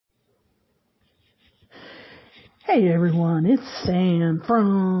Hey everyone, it's Sam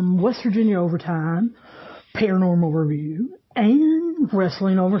from West Virginia Overtime, Paranormal Review, and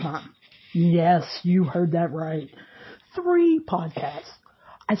Wrestling Overtime. Yes, you heard that right. 3 podcasts.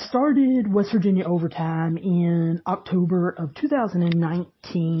 I started West Virginia Overtime in October of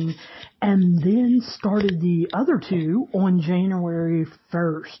 2019 and then started the other 2 on January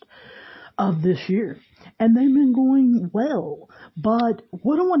 1st of this year. And they've been going well. But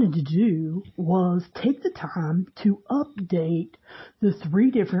what I wanted to do was take the time to update the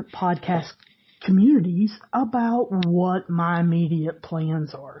 3 different podcast communities about what my immediate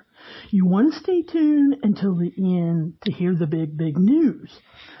plans are. You want to stay tuned until the end to hear the big news.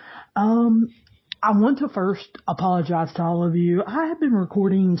 I want to first apologize to all of you. I have been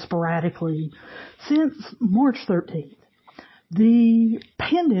recording sporadically since March 13th. The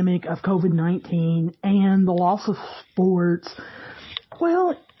pandemic of COVID-19 and the loss of sports,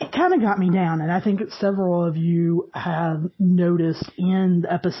 well, it kind of got me down, and I think several of you have noticed in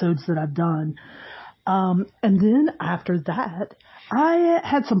the episodes that I've done. And then after that, I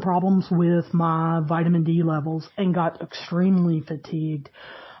had some problems with my vitamin D levels and got extremely fatigued.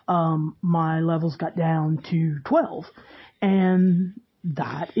 My levels got down to 12, and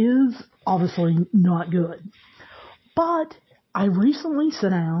that is obviously not good. But I recently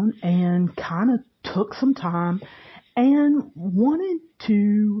sat down and kind of took some time and wanted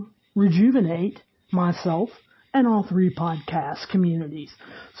to rejuvenate myself and all 3 podcast communities.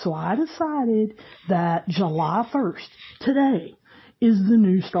 So I decided that July 1st, today, is the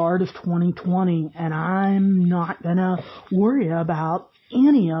new start of 2020, and I'm not going to worry about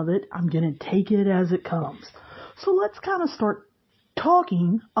any of it. I'm going to take it as it comes. So let's kind of start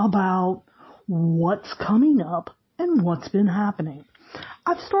talking about what's coming up and what's been happening.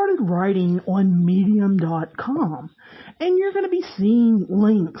 I've started writing on Medium.com, and you're going to be seeing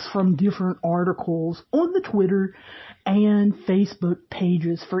links from different articles on the Twitter and Facebook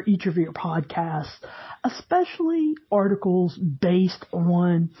pages for each of your podcasts, especially articles based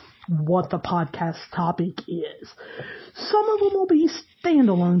on what the podcast topic is. Some of them will be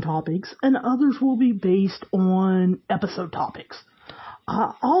standalone topics, and others will be based on episode topics.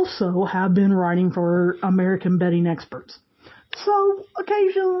 I also have been writing for American Betting Experts. So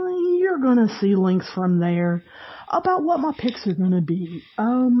occasionally you're going to see links from there about what my picks are going to be.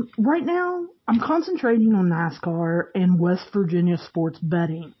 Right now I'm concentrating on NASCAR and West Virginia sports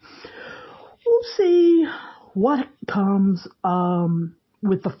betting. We'll see what comes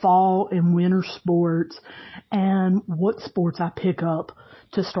with the fall and winter sports and what sports I pick up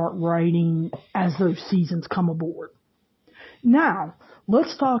to start writing as those seasons come aboard. Now,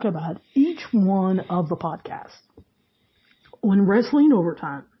 let's talk about each one of the podcasts. On Wrestling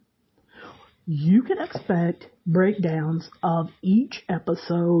Overtime, you can expect breakdowns of each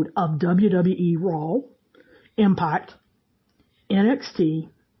episode of WWE Raw, Impact, NXT,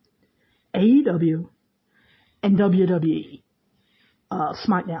 AEW, and WWE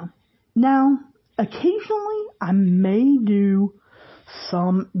SmackDown. Now, occasionally I may do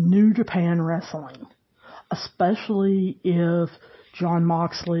some New Japan Wrestling, especially if Jon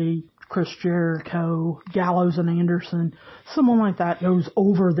Moxley, Chris Jericho, Gallows and Anderson, someone like that goes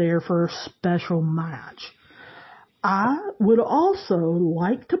over there for a special match. I would also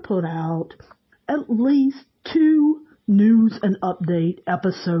like to put out at least 2 news and update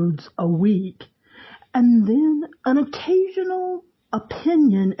episodes a week, and then an occasional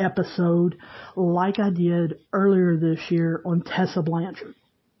opinion episode like I did earlier this year on Tessa Blanchard.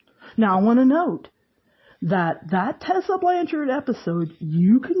 Now I want to note that Tessa Blanchard episode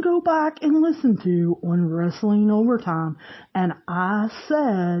you can go back and listen to on Wrestling Overtime, and I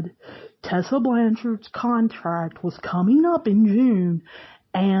said Tessa Blanchard's contract was coming up in June,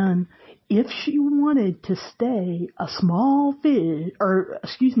 and if she wanted to stay a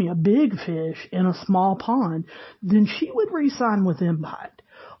big fish in a small pond, then she would re-sign with Impact.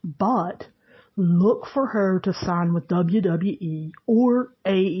 But look for her to sign with WWE or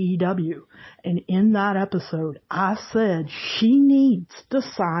AEW. And in that episode, I said she needs to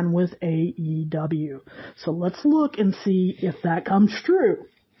sign with AEW. So let's look and see if that comes true.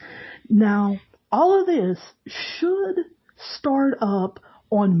 Now, all of this should start up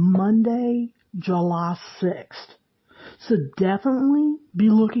on Monday, July 6th. So definitely be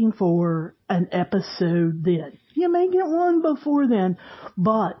looking for an episode then. You may get one before then,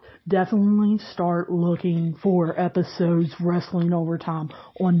 but definitely start looking for episodes Wrestling Overtime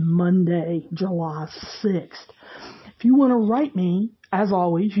on Monday, July 6th. If you want to write me, as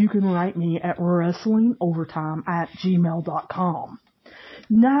always, you can write me at wrestlingovertime@gmail.com.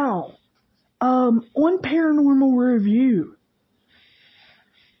 Now, on Paranormal Review,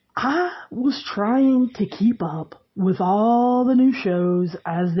 I was trying to keep up with all the new shows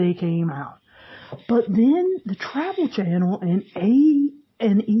as they came out. But then the Travel Channel and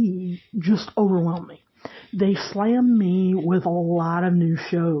A&E just overwhelmed me. They slammed me with a lot of new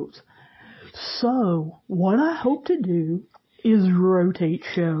shows. So what I hope to do is rotate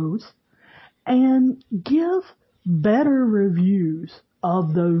shows and give better reviews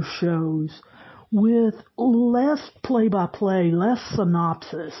of those shows with less play-by-play, more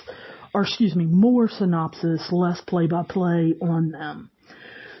synopsis, less play-by-play on them.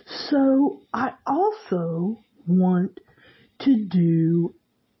 So I also want to do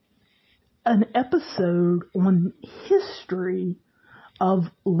an episode on history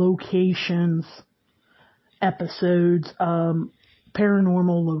of locations, episodes,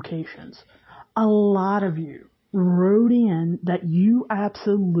 paranormal locations. A lot of you wrote in that you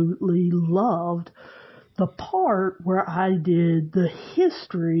absolutely loved the part where I did the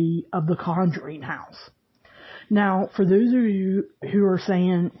history of the Conjuring House. Now, for those of you who are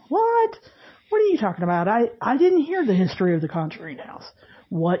saying, what are you talking about? I didn't hear the history of the Conjuring House.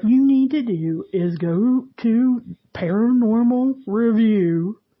 What you need to do is go to Paranormal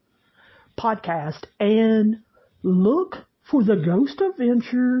Review podcast and look for the Ghost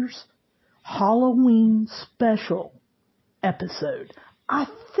Adventures Halloween special episode. I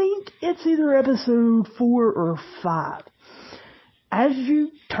think it's either episode 4 or 5. As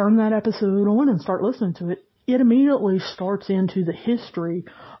you turn that episode on and start listening to it, it immediately starts into the history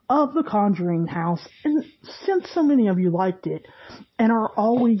of the Conjuring House. And since so many of you liked it and are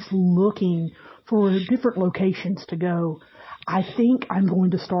always looking for different locations to go, I think I'm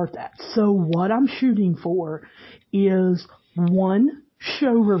going to start that. So what I'm shooting for is 1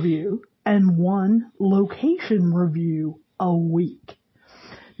 show review and 1 location review a week.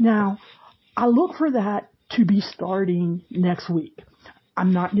 Now, I look for that to be starting next week.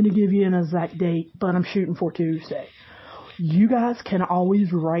 I'm not going to give you an exact date, but I'm shooting for Tuesday. You guys can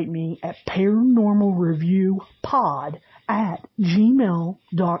always write me at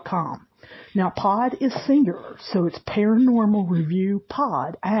paranormalreviewpod@gmail.com. Now, pod is singular, so it's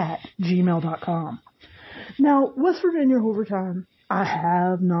paranormalreviewpod@gmail.com. Now, West Virginia Overtime, I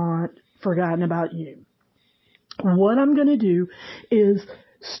have not forgotten about you. What I'm going to do is,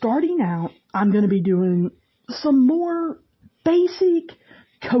 starting out, I'm going to be doing some more basic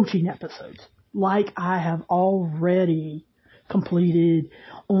coaching episodes, like I have already completed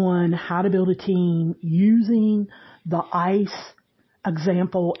on how to build a team using the ice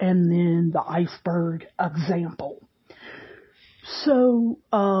example and then the iceberg example. So,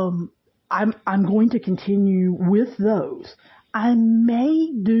 I'm going to continue with those. I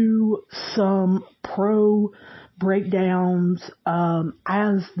may do some pro breakdowns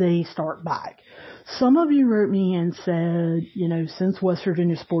as they start back. Some of you wrote me and said, since West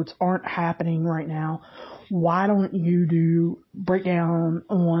Virginia sports aren't happening right now, why don't you do breakdown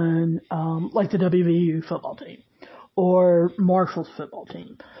on like the WVU football team or Marshall's football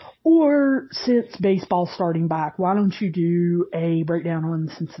team? Or since baseball's starting back, why don't you do a breakdown on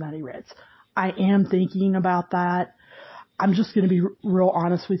the Cincinnati Reds? I am thinking about that. I'm just going to be real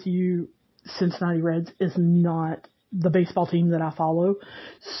honest with you. Cincinnati Reds is not the baseball team that I follow.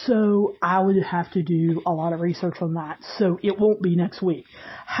 So I would have to do a lot of research on that. So it won't be next week.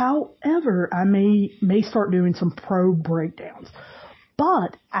 However, I may start doing some pro breakdowns.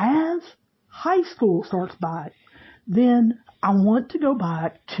 But as high school starts back, then I want to go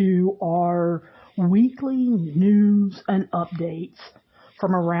back to our weekly news and updates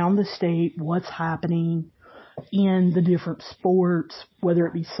from around the state, what's happening in the different sports, whether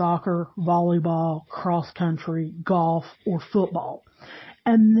it be soccer, volleyball, cross country, golf, or football.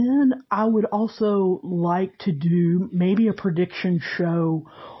 And then I would also like to do maybe a prediction show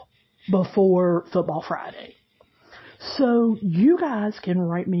before Football Friday. So you guys can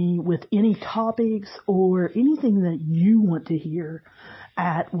write me with any topics or anything that you want to hear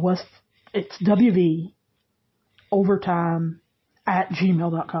at it's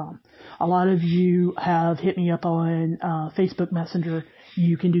WVOvertime@gmail.com. A lot of you have hit me up on Facebook Messenger.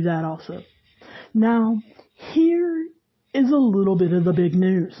 You can do that also. Now, here is a little bit of the big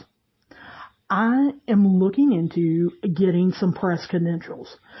news. I am looking into getting some press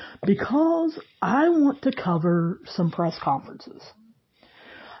credentials because I want to cover some press conferences.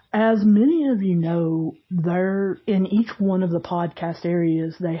 As many of you know, in each one of the podcast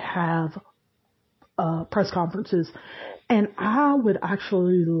areas, they have press conferences. And I would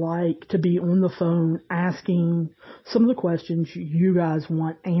actually like to be on the phone asking some of the questions you guys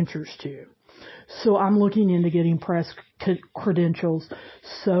want answers to. So I'm looking into getting press credentials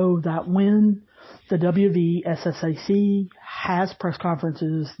so that when the WVSSAC has press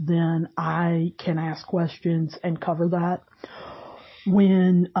conferences, then I can ask questions and cover that.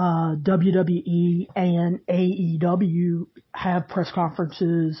 When WWE and AEW have press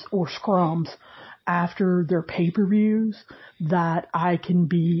conferences or scrums after their pay-per-views, that I can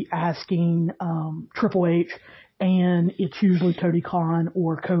be asking Triple H, and it's usually Tony Khan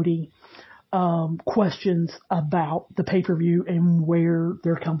or Cody, questions about the pay-per-view and where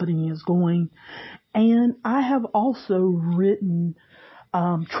their company is going. And I have also written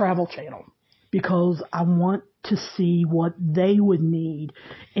Travel Channel because I want to see what they would need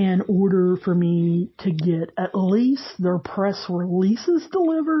in order for me to get at least their press releases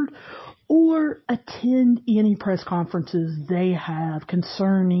delivered or attend any press conferences they have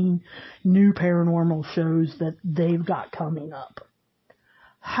concerning new paranormal shows that they've got coming up.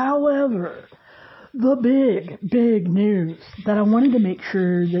 However, the big news that I wanted to make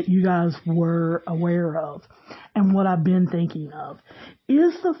sure that you guys were aware of and what I've been thinking of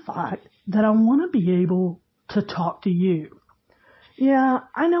is the fact that I want to be able to talk to you. Yeah,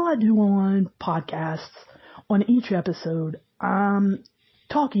 I know I do on podcasts. On each episode, I'm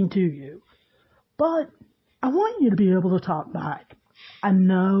talking to you, but I want you to be able to talk back. I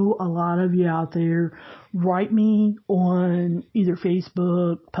know a lot of you out there write me on either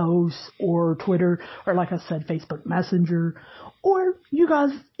Facebook posts or Twitter, or like I said, Facebook Messenger, or you guys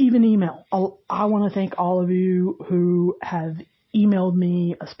even email. I want to thank all of you who have emailed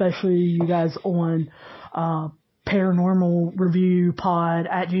me, especially you guys on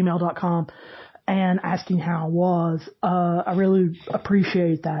paranormalreviewpod@gmail.com and asking how I was. I really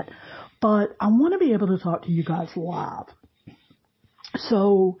appreciate that. But I want to be able to talk to you guys live.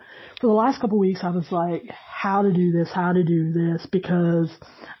 So for the last couple of weeks, I was like, how to do this, because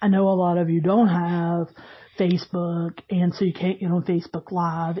I know a lot of you don't have Facebook, and so you can't get on Facebook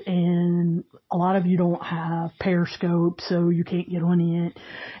Live, and a lot of you don't have Periscope, so you can't get on it.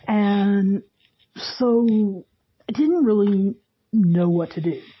 And so I didn't really know what to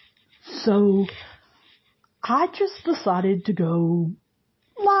do. So I just decided to go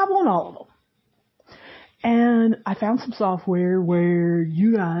live on all of them. And I found some software where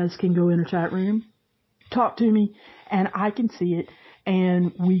you guys can go in a chat room, talk to me, and I can see it,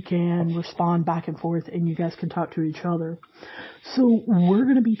 and we can respond back and forth, and you guys can talk to each other. So we're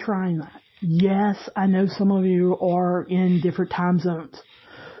going to be trying that. Yes, I know some of you are in different time zones.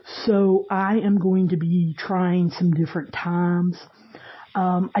 So I am going to be trying some different times.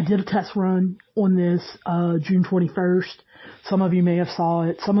 I did a test run on this June 21st. Some of you may have saw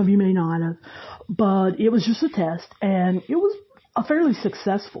it. Some of you may not have. But it was just a test, and it was a fairly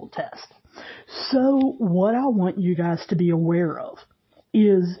successful test. So what I want you guys to be aware of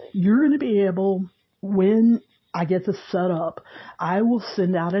is you're going to be able, when I get this set up, I will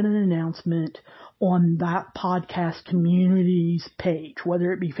send out an announcement on that podcast community's page,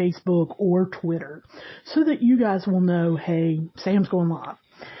 whether it be Facebook or Twitter, so that you guys will know, hey, Sam's going live.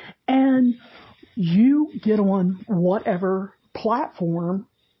 And you get on whatever platform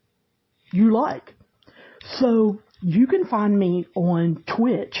you like. So you can find me on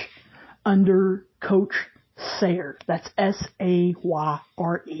Twitch under Coach Sayre. That's Sayre.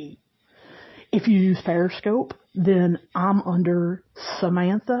 If you use Periscope, then I'm under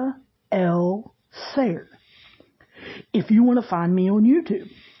Samantha L. Sayre. If you want to find me on YouTube,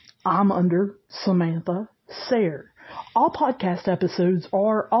 I'm under Samantha Sayre. All podcast episodes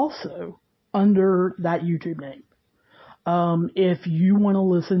are also under that YouTube name. If you want to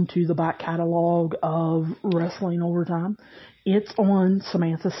listen to the back catalog of Wrestling Overtime, it's on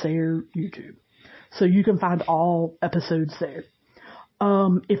Samantha Sayre YouTube. So you can find all episodes there.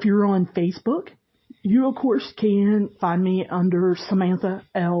 If you're on Facebook, you of course can find me under Samantha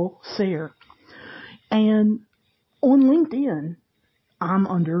L. Sayre. And on LinkedIn, I'm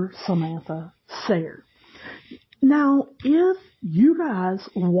under Samantha Sayre. Now, if you guys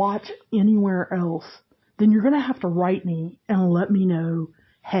watch anywhere else, then you're going to have to write me and let me know,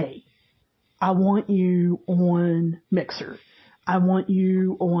 hey, I want you on Mixer. I want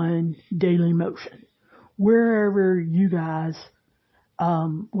you on Daily Motion. Wherever you guys,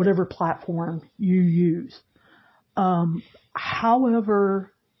 whatever platform you use.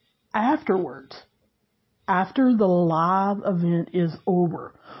 However, afterwards, after the live event is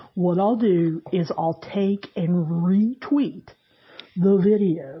over, what I'll do is I'll take and retweet the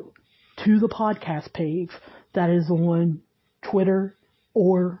video to the podcast page that is on Twitter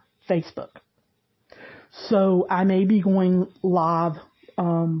or Facebook. So I may be going live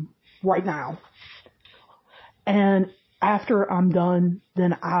right now. And after I'm done,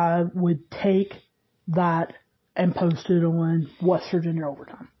 then I would take that and post it on West Virginia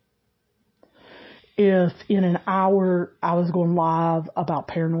Overtime. if in an hour I was going live about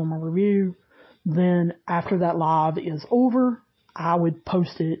Paranormal Review, then after that live is over, I would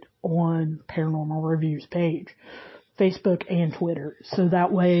post it on Paranormal Review's page, Facebook and Twitter, so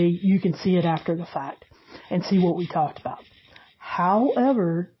that way you can see it after the fact and see what we talked about.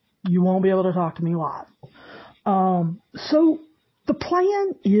 However, you won't be able to talk to me live. So the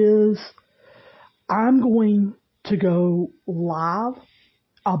plan is I'm going to go live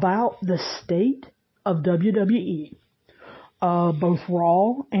about the state of WWE, both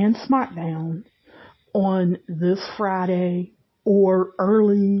Raw and SmackDown, on this Friday or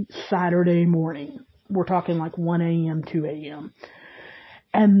early Saturday morning. We're talking like 1 a.m., 2 a.m.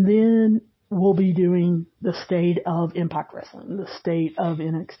 And then we'll be doing the state of Impact Wrestling, the state of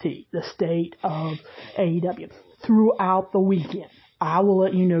NXT, the state of AEW throughout the weekend. I will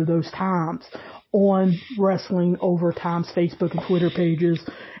let you know those times on Wrestling Overtime's Facebook and Twitter pages,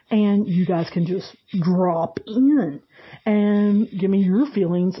 and you guys can just drop in and give me your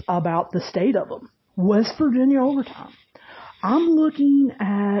feelings about the state of them. West Virginia Overtime. I'm looking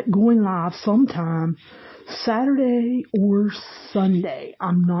at going live sometime Saturday or Sunday.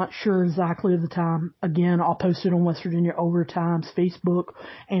 I'm not sure exactly of the time. Again, I'll post it on West Virginia Overtime's Facebook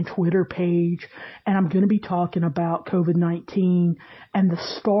and Twitter page. And I'm going to be talking about COVID-19 and the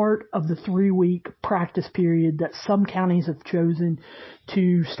start of the 3-week practice period that some counties have chosen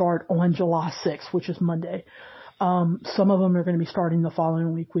to start on July 6th, which is Monday. Some of them are going to be starting the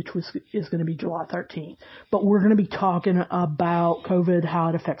following week, which is going to be July 13th. But we're going to be talking about COVID, how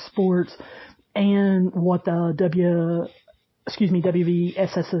it affects sports, and what the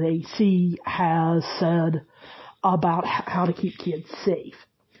WVSSAC has said about how to keep kids safe.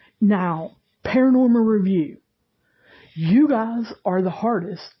 Now, Paranormal Review. You guys are the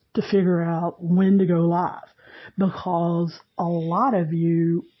hardest to figure out when to go live because a lot of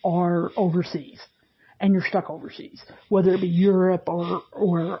you are overseas. And you're stuck overseas, whether it be Europe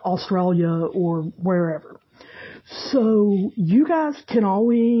or Australia or wherever. So you guys can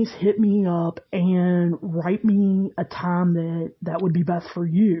always hit me up and write me a time that would be best for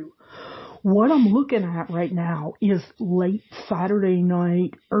you. What I'm looking at right now is late Saturday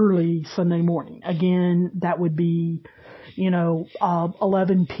night, early Sunday morning. Again, that would be,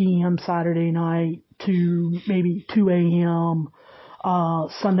 11 p.m. Saturday night to maybe 2 a.m.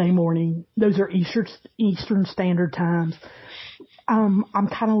 Sunday morning. Those are Eastern Standard Times. I'm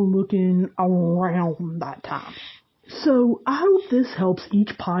kind of looking around that time. So I hope this helps each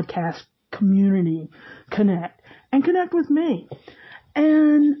podcast community connect with me.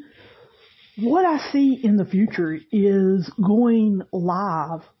 And what I see in the future is going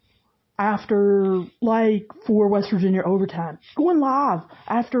live after, like for West Virginia Overtime, going live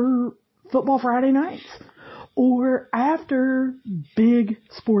after Football Friday nights. Or after big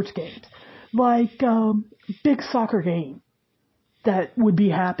sports games, like big soccer game that would be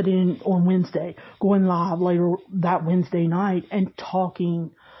happening on Wednesday, going live later that Wednesday night and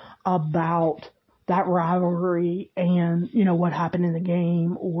talking about that rivalry and, what happened in the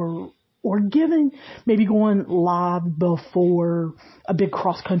game or maybe going live before a big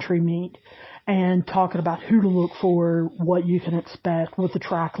cross-country meet and talking about who to look for, what you can expect, what the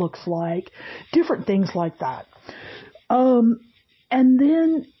track looks like, different things like that. And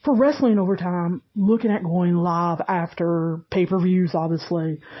then for Wrestling Overtime, looking at going live after pay-per-views,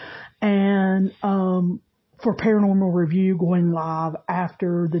 obviously, and for Paranormal Review, going live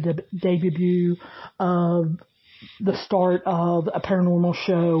after the debut of the start of a paranormal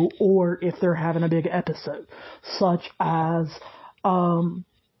show, or if they're having a big episode, such as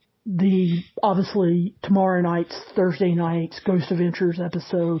obviously tomorrow night's, Thursday night's Ghost Adventures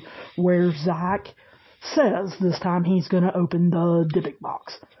episode where Zach says this time he's going to open the Dybbuk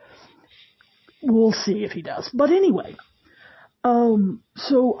box. We'll see if he does. But anyway,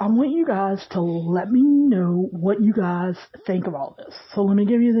 so I want you guys to let me know what you guys think of all this. So let me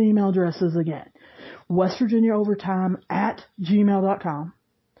give you the email addresses again. West Virginia Overtime at gmail.com,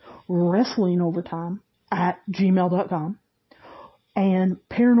 Wrestling Overtime at gmail.com, and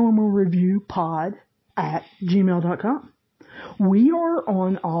Paranormal Review Pod at gmail.com. We are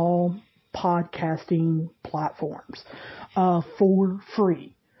on all podcasting platforms for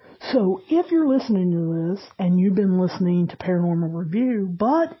free. So if you're listening to this and you've been listening to Paranormal Review,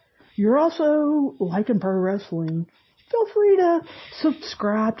 but you're also liking pro wrestling, feel free to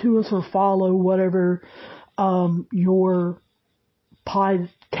subscribe to us or follow whatever your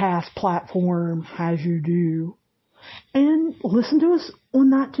podcast platform has you do. And listen to us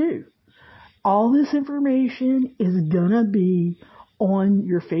on that too. All this information is gonna be on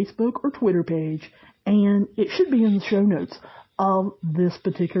your Facebook or Twitter page, and it should be in the show notes of this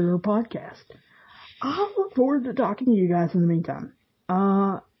particular podcast. I look forward to talking to you guys in the meantime.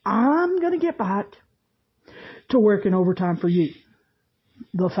 I'm going to get back to working overtime for you,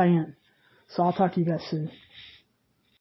 the fan. So I'll talk to you guys soon.